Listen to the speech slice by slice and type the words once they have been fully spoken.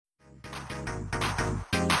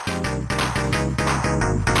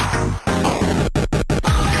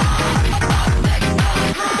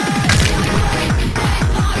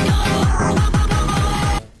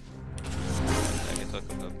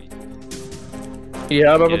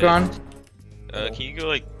Yeah, Bubblegone? Can you go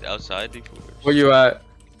like outside before? Where you at?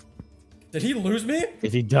 Did he lose me?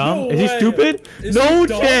 Is he dumb? No Is he way. stupid? Is No he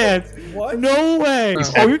dumb? chance. What? No way.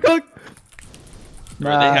 Oh, you're going.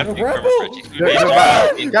 Bro, they have to be Rebel.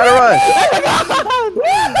 karma for Gotta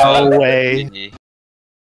run. No way.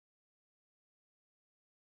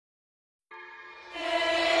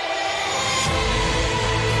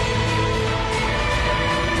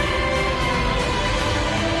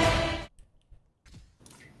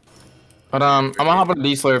 But I'm gonna hop on the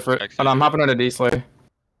D-Slayer for. But I'm hopping on the D-Slayer.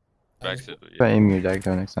 Try aim your deck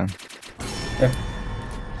though next time. Yeah.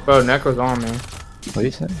 Bro, Necro's on me. What do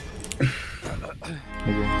you say?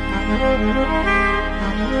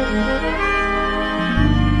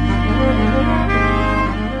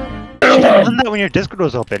 Wasn't that when your Discord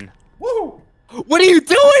was open? Woo! What are you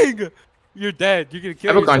doing? You're dead. You're gonna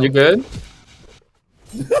kill Bubblegone, you good?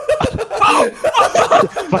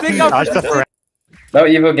 Fucking dodge the threat. No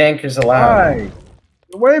evil gankers allowed. Hi.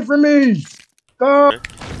 Away from me! Stop!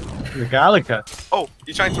 Your Gallica. Oh,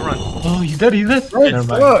 he's trying to run. Oh, you did, Right, Never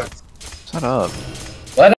mind. look! Shut up.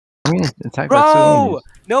 What? I mean, attack by two Bro, enemies.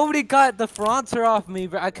 nobody got the Frontier off me,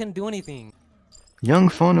 bro. I couldn't do anything. Young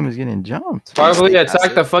Phonum is getting jumped. Probably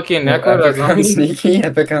attack the fucking Necro that's on me. Sneaky,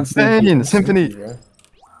 epic on sneaky. Bang, Symphony.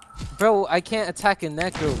 Bro, I can't attack a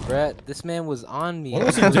Necro, Brett. This man was on me. What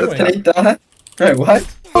was he doing? Take that. Wait,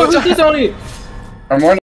 what? Oh, he's on me! Are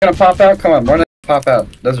Morning gonna pop out? Come on, Morning pop out.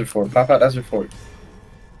 Desert Fort. Pop out Desert Fort.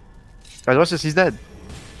 Guys, watch this. He's dead.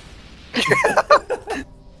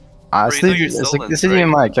 Bro, you're so this isn't even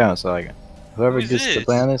my account, so like, whoever Who's gets to this?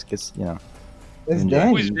 play on this gets, you know. It's enjoy.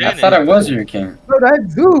 Danny. Who's I thought I was your king. Bro,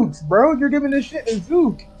 that's Zooks, bro. You're giving this shit to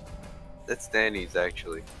Zook. That's Danny's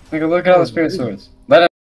actually. Look at all the spirit swords. Let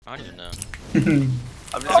I don't even know. him.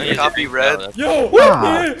 I'm just gonna copy red. Yo!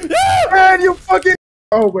 Ah. Yeah! Man, you fucking.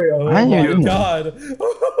 Oh, wait. Oh, I Oh ain't my even- god.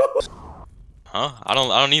 Huh? I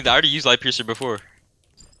don't need that. I already used Light Piercer before.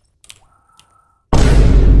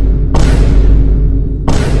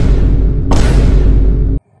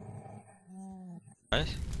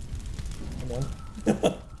 Nice. Come on.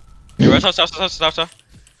 Yo, stop.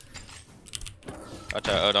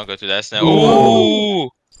 Oh, don't go through that snap. Ooh!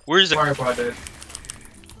 Where's the? Sorry if I did.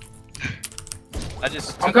 I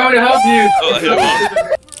just. I'm coming to help you!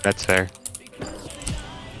 Oh, That's fair.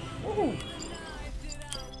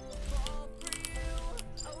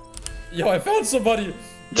 Yo, I found somebody.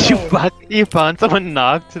 You Yo. you found someone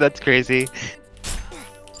knocked? That's crazy.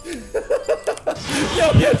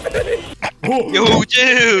 Yo, get ready. Yo,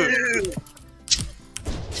 dude!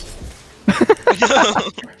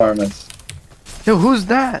 Farmers. Yo, who's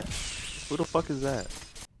that? Who the fuck is that?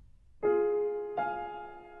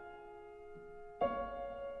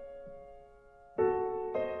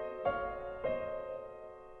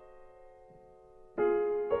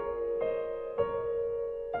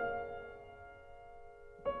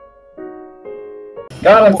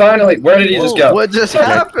 Got him finally. Where did he just go? What just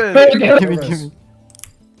happened? give me.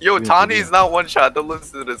 Yo, Tani's not one shot. Don't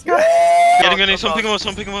listen to this guy. Get him,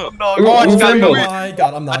 someone pick him up. No, Ooh, I just got ooh, him Oh with. my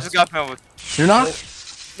god, I'm I not. just got him with. You're not?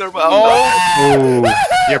 Never mind. Oh, Oh,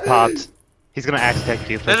 you're popped. He's gonna axe tech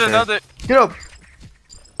you for there's sure. another. Get up.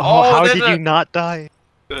 Oh, how there's did you not die?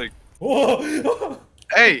 Whoa.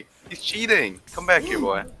 Hey, he's cheating. Come back here,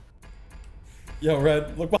 boy. Yo,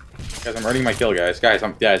 Red, look. Guys, I'm earning my kill, guys. Guys,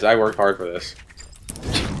 I worked hard for this.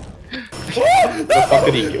 What the fuck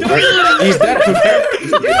did he do? He's dead.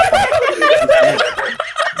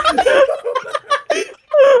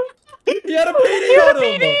 He had a painting on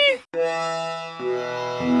him.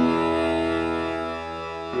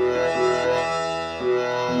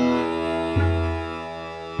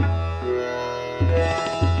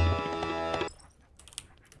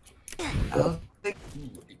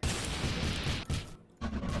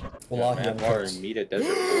 Well, Man, water and meat at desert.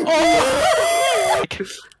 You're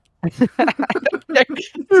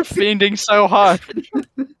fiending so hard.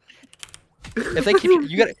 If they keep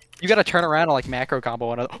you gotta turn around and like macro combo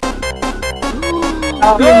one of them.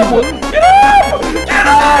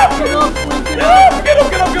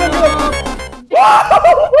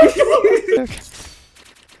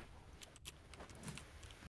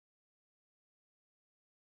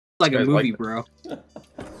 Like a movie, bro.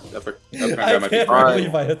 I can't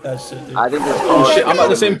believe I hit that shit, dude. I think this. Oh shit, I'm not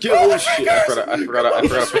the same kill. Oh shit, I forgot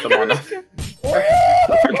to put them on.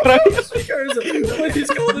 He's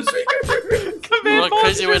calling the speaker. What a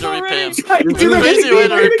crazy way to repay him. Crazy way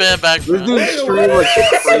to repay him back, bro. This dude's stream like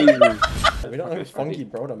crazy. We don't know who Funky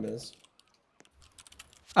Brotum is.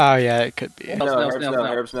 Oh yeah, it could be.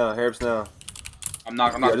 Herbs now. I'm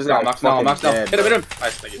knocked now. Hit him.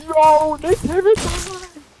 Nice, thank you. No, they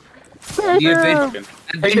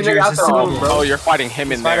Oh, you're fighting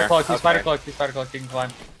him in there. He's spider cloak. He's spider cloak. He can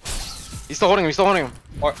climb. He's still holding him. He's still holding him.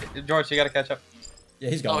 Or, George, you gotta catch up. Yeah,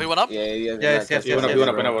 he's gone. Oh, he went up? He went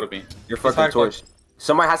up with me. You're fucking torch.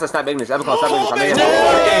 Somebody has to snap Ignis. Evercon, snap Ignis.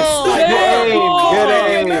 Good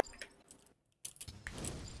aim.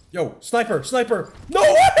 Yo, sniper, sniper. No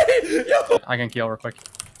way! Yo. I can kill real quick.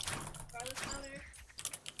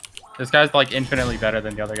 This guy's like infinitely better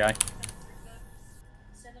than the other guy.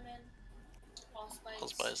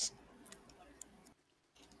 Allspice.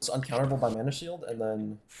 It's uncounterable by mana shield, and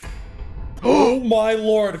then. Oh my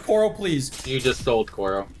lord, Koro, please. You just sold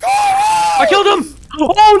Koro. I killed him! Oh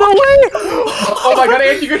no way! Oh my god,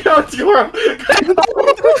 Andy, you killed Koro!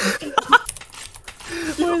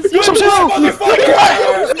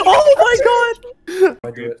 Oh my god! I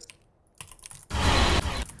do it.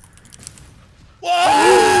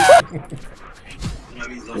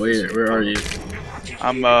 Wait, where are you?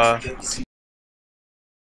 I'm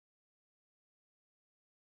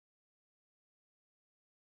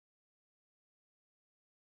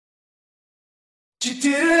You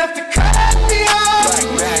didn't have to cut me off.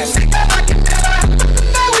 I can never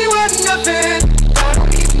know we were nothing. I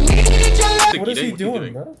don't even need your love. What is he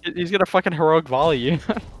doing, bro? He's gonna fucking heroic volley you.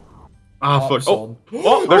 Ah, fuck. Oh,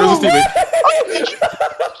 there goes his teammate.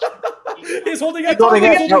 He's holding X.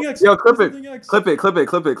 Yo, clip it. Clip it.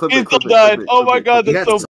 Oh my god, that's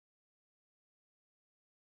so